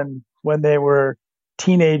children when they were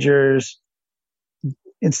teenagers.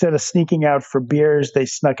 Instead of sneaking out for beers, they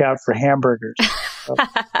snuck out for hamburgers.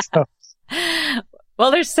 So,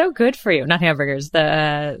 well, they're so good for you. Not hamburgers,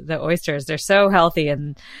 the oysters. They're so healthy.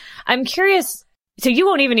 And I'm curious, so you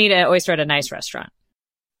won't even eat an oyster at a nice restaurant?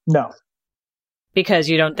 No. Because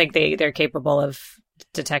you don't think they're capable of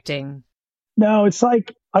detecting? No, it's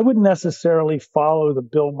like I wouldn't necessarily follow the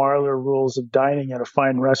Bill Marler rules of dining at a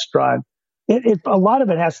fine restaurant. A lot of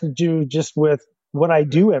it has to do just with what I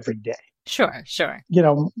do every day. Sure.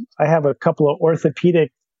 I have a couple of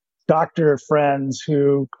orthopedic doctor friends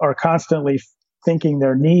who are constantly thinking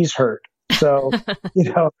their knees hurt. So,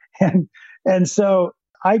 and so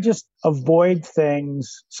I just avoid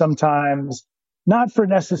things sometimes, not for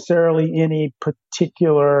necessarily any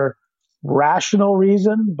particular rational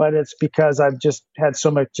reason, but it's because I've just had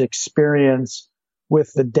so much experience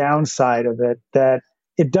with the downside of it that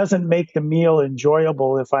it doesn't make the meal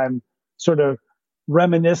enjoyable if I'm sort of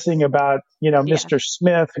reminiscing about, Mr.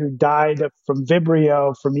 Smith who died from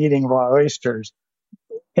Vibrio from eating raw oysters.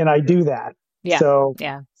 And I do that. Yeah.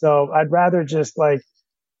 So I'd rather just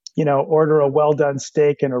order a well done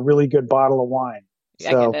steak and a really good bottle of wine.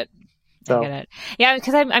 I get it. Yeah,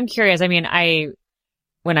 because I'm curious. I mean,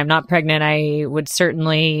 when I'm not pregnant, I would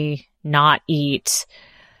certainly not eat,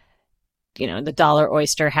 the dollar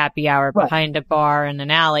oyster happy hour behind a bar in an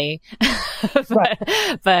alley. but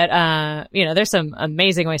there's some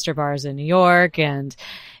amazing oyster bars in New York and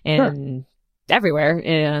in everywhere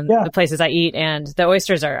in the places I eat. And the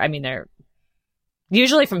oysters they're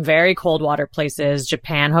usually from very cold water places,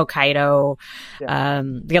 Japan, Hokkaido.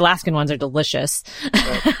 The Alaskan ones are delicious.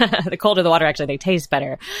 Right. The colder the water, actually, they taste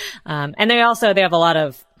better. And they have a lot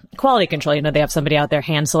of quality control. They have somebody out there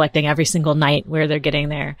hand selecting every single night where they're getting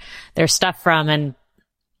their stuff from. And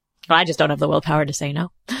I just don't have the willpower to say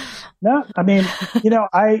no. No, I mean,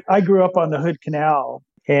 I grew up on the Hood Canal,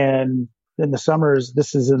 and in the summers,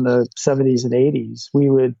 this is in the 70s and 80s, we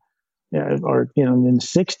would, or in the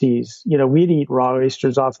 60s, we'd eat raw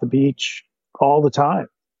oysters off the beach all the time,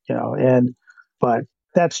 but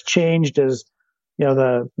that's changed as,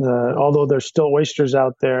 although there's still oysters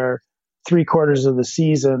out there, 3/4 of the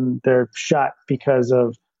season they're shut because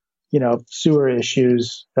of, sewer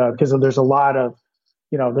issues, because there's a lot of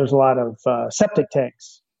septic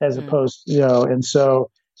tanks as opposed, and so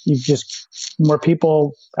you've just more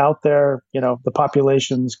people out there, the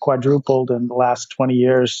population's quadrupled in the last 20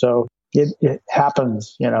 years. So it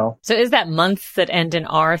happens, So is that months that end in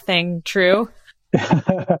R thing true?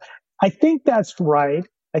 I think that's right.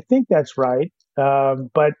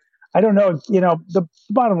 But I don't know, the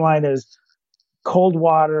bottom line is cold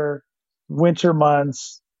water, winter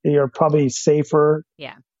months, you're probably safer.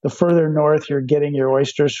 Yeah. The further north you're getting your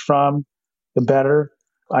oysters from, the better.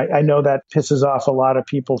 I know that pisses off a lot of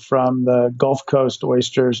people from the Gulf Coast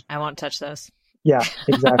oysters. I won't touch those. Yeah,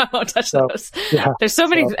 exactly. I won't touch those. Yeah, there's so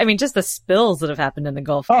many. Just the spills that have happened in the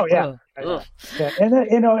Gulf. Oh yeah, yeah.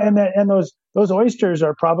 And those oysters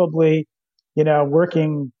are probably,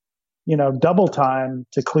 working, double time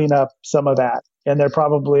to clean up some of that, and they're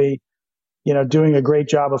probably, doing a great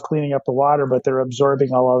job of cleaning up the water, but they're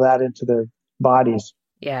absorbing all of that into their bodies.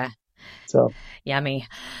 Yeah. So yummy.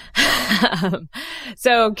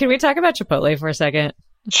 So can we talk about Chipotle for a second?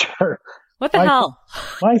 Sure. What the hell?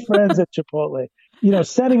 My friends at Chipotle,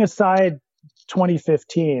 setting aside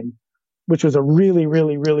 2015, which was a really,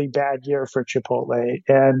 really, really bad year for Chipotle.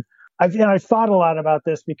 And I've thought a lot about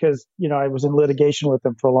this because, I was in litigation with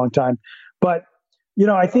them for a long time. But,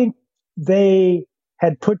 I think they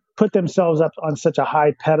had put themselves up on such a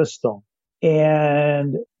high pedestal.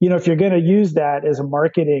 And, if you're going to use that as a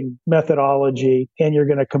marketing methodology and you're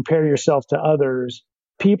going to compare yourself to others,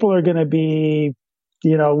 people are going to be,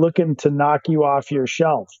 looking to knock you off your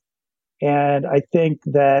shelf. And I think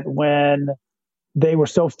that when they were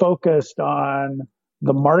so focused on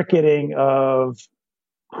the marketing of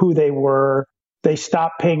who they were, they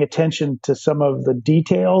stopped paying attention to some of the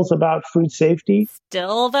details about food safety.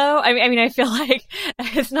 Still, though, I feel like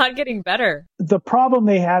it's not getting better. The problem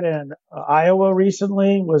they had in Iowa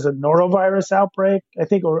recently was a norovirus outbreak. I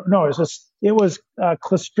think, it was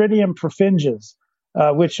Clostridium perfringens,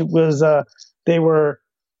 which was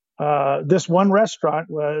this one restaurant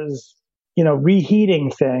was, reheating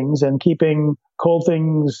things and keeping cold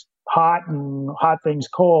things hot and hot things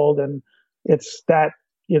cold, and it's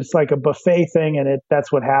like a buffet thing, and that's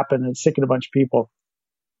what happened. It sickened a bunch of people.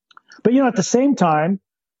 But, at the same time,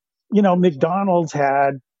 McDonald's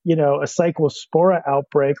had, a cyclospora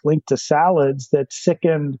outbreak linked to salads that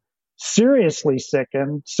seriously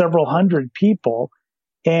sickened several hundred people.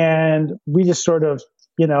 And we just sort of,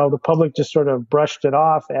 the public just sort of brushed it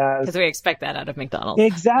off as, because we expect that out of McDonald's.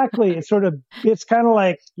 Exactly. It's kind of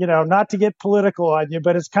like, not to get political on you,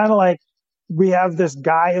 but it's kind of like we have this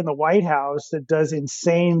guy in the White House that does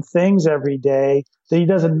insane things every day. Then he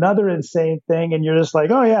does another insane thing, and you're just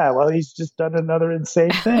like, oh yeah, well, he's just done another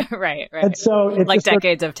insane thing. Right. And so it's like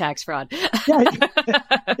decades of tax fraud. Yeah.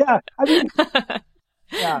 Yeah. I mean,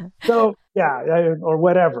 yeah. So yeah, or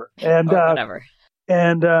whatever. And, whatever.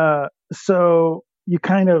 And so you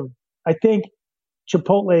kind of, I think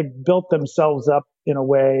Chipotle built themselves up in a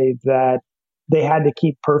way that they had to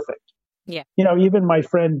keep perfect. Yeah. Even my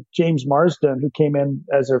friend James Marsden, who came in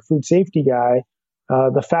as their food safety guy,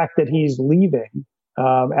 the fact that he's leaving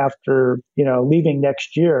after, leaving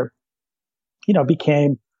next year,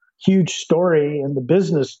 became huge story in the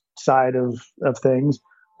business side of things,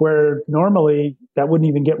 where normally that wouldn't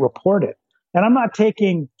even get reported. And I'm not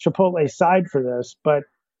taking Chipotle's side for this, but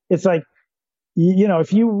it's like,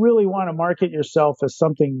 if you really want to market yourself as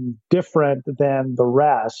something different than the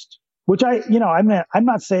rest, which I'm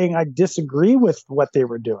not saying I disagree with what they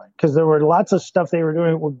were doing, because there were lots of stuff they were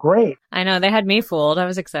doing that were great. I know, they had me fooled. I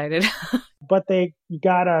was excited. But you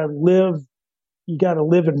gotta live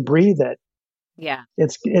and breathe it. Yeah.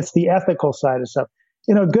 It's the ethical side of stuff.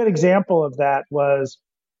 A good example of that was,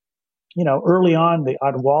 early on, the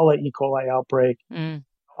Odwalla E. coli outbreak.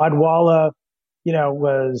 Odwalla,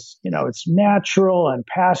 was, it's natural and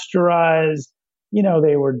pasteurized.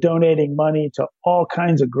 They were donating money to all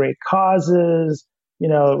kinds of great causes. It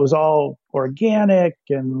was all organic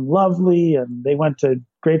and lovely, and they went to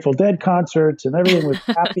Grateful Dead concerts and everything was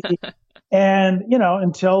happy. And,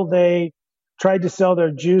 until they tried to sell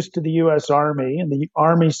their juice to the U.S. Army, and the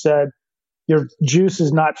Army said, your juice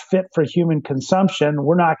is not fit for human consumption.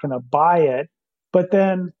 We're not going to buy it. But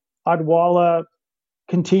then Odwalla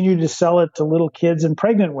continued to sell it to little kids and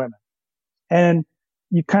pregnant women. And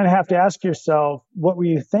you kind of have to ask yourself, what were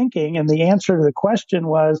you thinking? And the answer to the question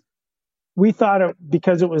was, we thought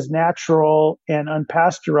because it was natural and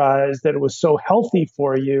unpasteurized, that it was so healthy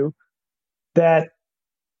for you that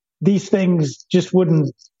these things just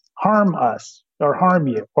wouldn't harm us or harm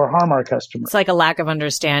you or harm our customers. It's like a lack of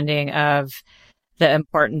understanding of the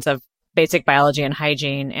importance of basic biology and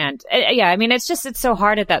hygiene. And it's so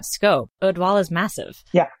hard at that scope. Odwalla is massive.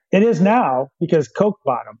 Yeah, it is now because Coke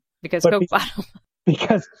bought them. Because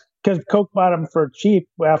Coke bought them for cheap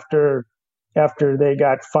after they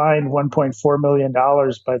got fined $1.4 million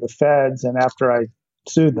by the feds, and after I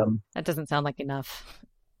sued them. That doesn't sound like enough.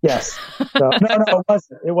 Yes. So, no,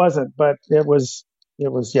 it wasn't, but it was,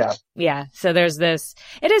 yeah. Yeah. So there's this,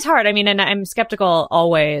 it is hard. I mean, and I'm skeptical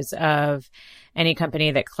always of any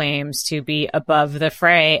company that claims to be above the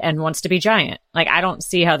fray and wants to be giant. Like, I don't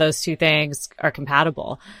see how those two things are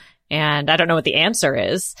compatible. And I don't know what the answer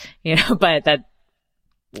is, but that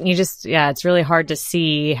you just, it's really hard to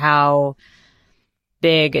see how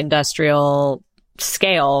big industrial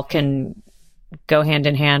scale can go hand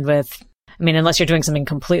in hand with, unless you're doing something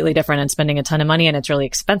completely different and spending a ton of money and it's really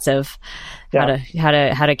expensive, how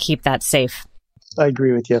to keep that safe. I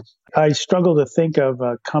agree with you. I struggle to think of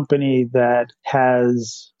a company that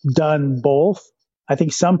has done both. I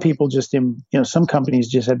think some people some companies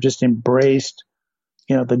just have embraced,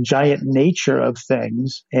 the giant nature of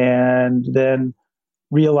things, and then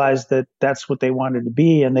realized that that's what they wanted to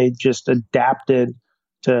be. And they just adapted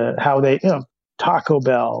to how they, Taco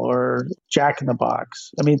Bell or Jack in the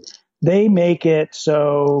Box. They make it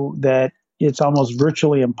so that it's almost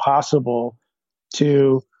virtually impossible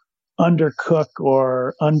to undercook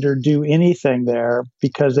or underdo anything there,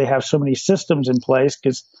 because they have so many systems in place,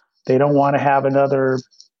 because they don't want to have another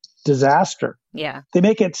disaster. Yeah. They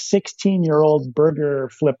make it 16-year-old burger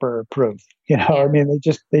flipper proof. Yeah.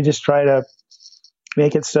 They just try to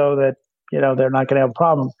make it so that, they're not going to have a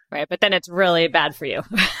problem. Right. But then it's really bad for you.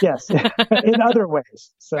 Yes. In other ways.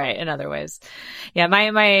 So. Right. In other ways. Yeah.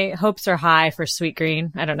 My hopes are high for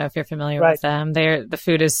Sweetgreen. I don't know if you're familiar with them. The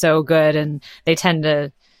food is so good, and they tend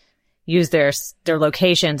to use their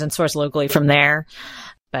locations and source locally from there.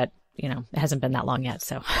 But, it hasn't been that long yet.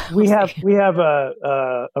 So we have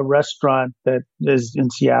a restaurant that is in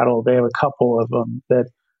Seattle. They have a couple of them that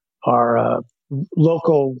are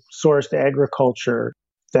local sourced agriculture,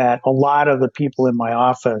 that a lot of the people in my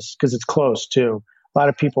office, because it's close too, a lot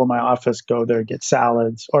of people in my office go there to get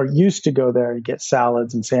salads, or used to go there to get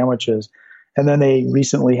salads and sandwiches. And then they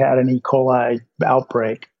recently had an E. coli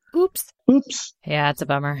outbreak. Oops. Yeah, it's a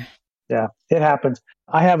bummer. Yeah, it happens.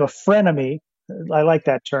 I have a frenemy. I like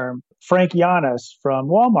that term. Frank Yanis from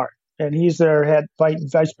Walmart. And he's their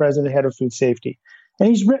vice president, head of food safety. And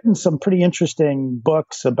he's written some pretty interesting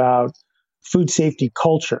books about food safety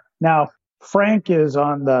culture. Now, Frank is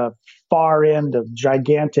on the far end of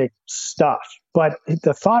gigantic stuff, but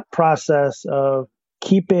the thought process of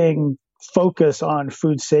keeping focus on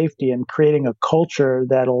food safety and creating a culture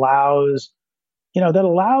that allows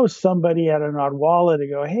somebody at an Odwalla to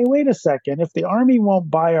go, hey, wait a second, if the Army won't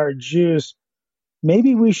buy our juice,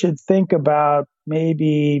 maybe we should think about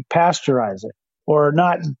maybe pasteurizing or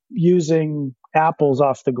not using apples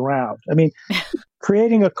off the ground. I mean,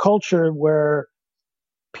 creating a culture where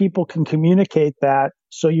people can communicate that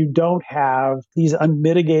so you don't have these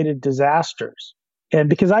unmitigated disasters. And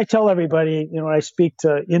because I tell everybody, when I speak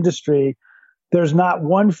to industry, there's not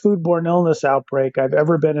one foodborne illness outbreak I've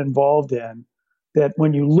ever been involved in that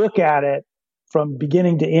when you look at it from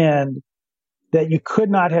beginning to end, that you could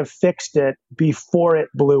not have fixed it before it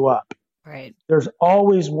blew up. Right. There's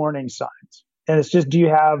always warning signs. And it's just, do you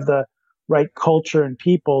have the right culture and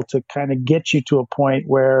people to kind of get you to a point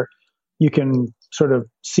where you can sort of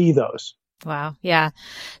see those? Wow. Yeah.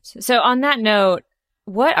 So on that note,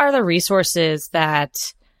 what are the resources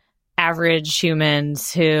that average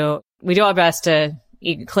humans who we do our best to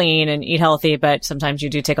eat clean and eat healthy, but sometimes you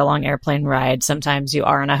do take a long airplane ride. Sometimes you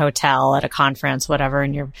are in a hotel at a conference, whatever,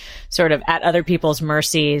 and you're sort of at other people's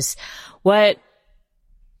mercies. What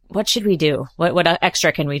should we do? What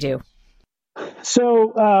extra can we do?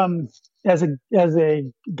 So, as a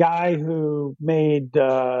guy who made,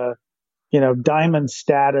 diamond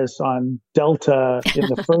status on Delta in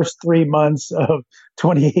the first 3 months of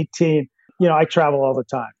 2018, I travel all the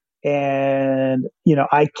time, and,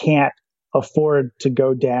 I can't afford to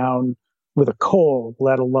go down with a cold,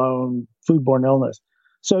 let alone foodborne illness.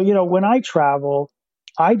 So, when I travel,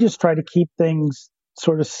 I just try to keep things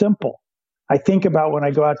sort of simple. I think about when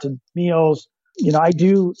I go out to meals, I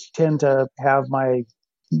do tend to have my,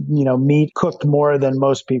 meat cooked more than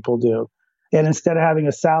most people do. And instead of having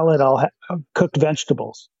a salad, I'll have cooked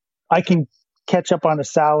vegetables. I can catch up on a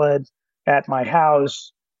salad at my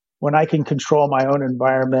house when I can control my own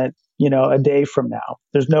environment, a day from now.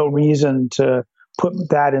 There's no reason to put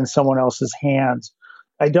that in someone else's hands.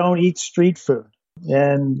 I don't eat street food.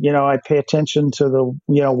 And, I pay attention to the,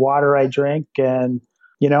 water I drink. And,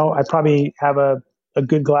 I probably have a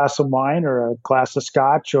good glass of wine or a glass of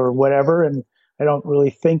scotch or whatever. And I don't really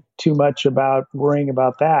think too much about worrying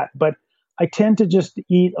about that. But I tend to just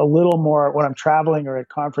eat a little more when I'm traveling or at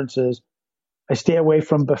conferences. I stay away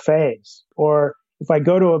from buffets. Or if I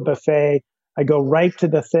go to a buffet, I go right to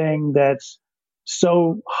the thing that's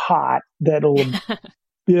so hot that'll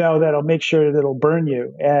that'll make sure that it'll burn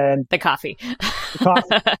you. And the coffee.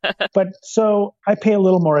 But so I pay a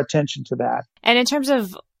little more attention to that. And in terms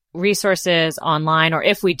of resources online, or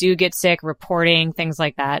if we do get sick, reporting, things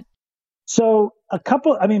like that. So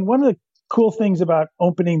one of the cool things about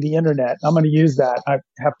opening the internet, I'm going to use that. I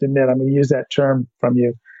have to admit, I'm going to use that term from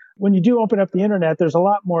you. When you do open up the internet, there's a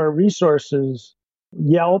lot more resources.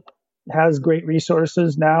 Yelp has great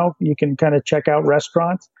resources now. You can kind of check out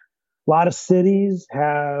restaurants. A lot of cities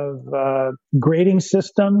have grading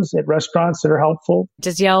systems at restaurants that are helpful.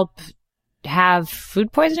 Does Yelp have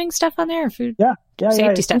food poisoning stuff on there? Or food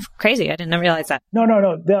safety stuff? Crazy. I didn't realize that. No.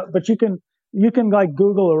 But you can like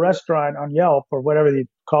Google a restaurant on Yelp or whatever you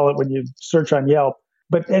call it when you search on Yelp,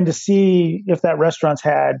 and to see if that restaurant's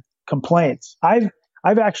had complaints. I've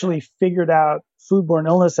actually figured out foodborne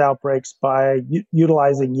illness outbreaks by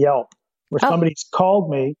utilizing Yelp, where somebody's called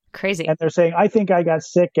me. Crazy. And they're saying, I think I got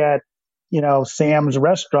sick at, Sam's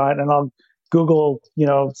restaurant, and I'll Google,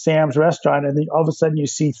 Sam's restaurant. And then all of a sudden you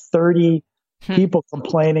see 30 people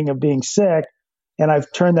complaining of being sick. And I've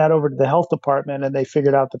turned that over to the health department, and they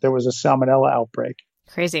figured out that there was a salmonella outbreak.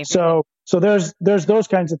 Crazy. So there's those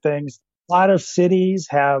kinds of things. A lot of cities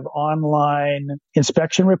have online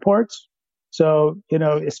inspection reports. So,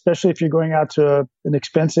 especially if you're going out to an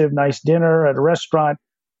expensive, nice dinner at a restaurant,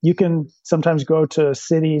 you can sometimes go to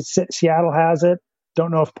cities. Seattle has it.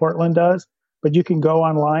 Don't know if Portland does, but you can go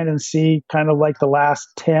online and see kind of like the last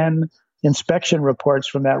 10 inspection reports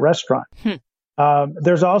from that restaurant.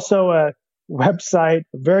 There's also a website,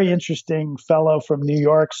 a very interesting fellow from New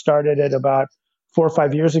York started it about 4 or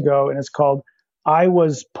 5 years ago, and it's called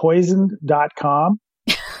iwaspoisoned.com.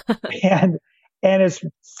 And it's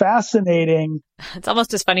fascinating. It's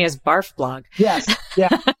almost as funny as Barf blog. Yes. Yeah.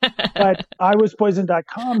 But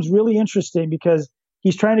iwaspoisoned.com is really interesting because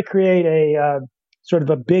he's trying to create a sort of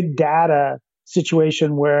a big data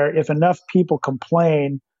situation where if enough people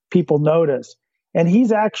complain, people notice. And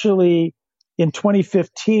he's actually, in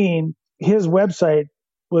 2015, his website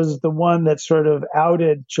was the one that sort of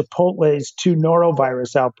outed Chipotle's 2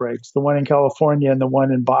 norovirus outbreaks, the one in California and the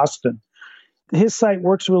one in Boston. His site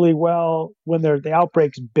works really well when the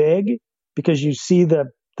outbreak's big, because you see the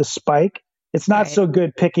spike. It's not Right. so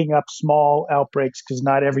good picking up small outbreaks because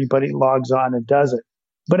not everybody logs on and does it.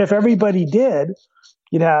 But if everybody did,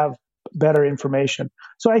 you'd have better information.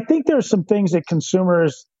 So I think there's some things that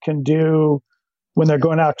consumers can do when they're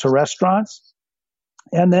going out to restaurants.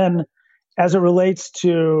 And then as it relates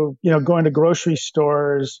to, going to grocery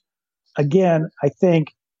stores, again, I think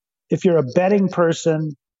if you're a betting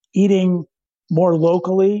person, eating more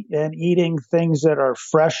locally and eating things that are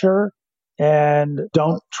fresher and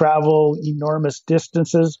don't travel enormous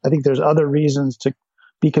distances. I think there's other reasons to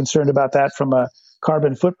be concerned about that from a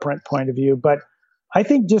carbon footprint point of view. But I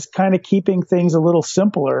think just kind of keeping things a little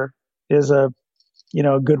simpler is a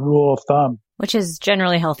good rule of thumb. Which is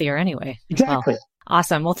generally healthier anyway. Exactly. Well.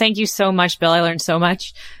 Awesome. Well, thank you so much, Bill. I learned so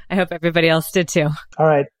much. I hope everybody else did too. All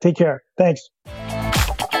right. Take care. Thanks.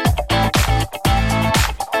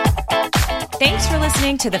 Thanks for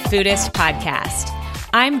listening to the Foodist Podcast.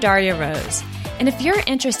 I'm Daria Rose. And if you're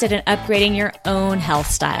interested in upgrading your own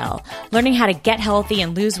health style, learning how to get healthy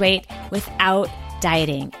and lose weight without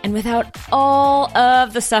dieting and without all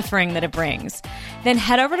of the suffering that it brings, then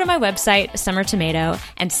head over to my website, Summer Tomato,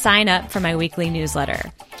 and sign up for my weekly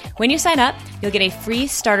newsletter. When you sign up, you'll get a free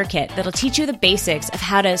starter kit that'll teach you the basics of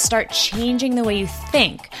how to start changing the way you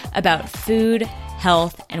think about food,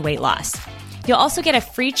 health, and weight loss. You'll also get a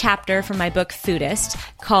free chapter from my book, Foodist,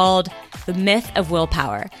 called The Myth of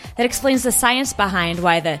Willpower, that explains the science behind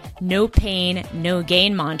why the no pain, no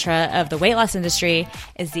gain mantra of the weight loss industry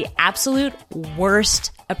is the absolute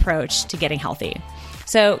worst approach to getting healthy.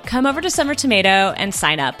 So come over to Summer Tomato and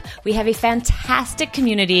sign up. We have a fantastic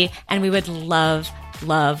community, and we would love,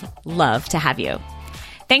 love, love to have you.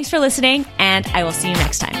 Thanks for listening, and I will see you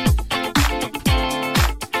next time.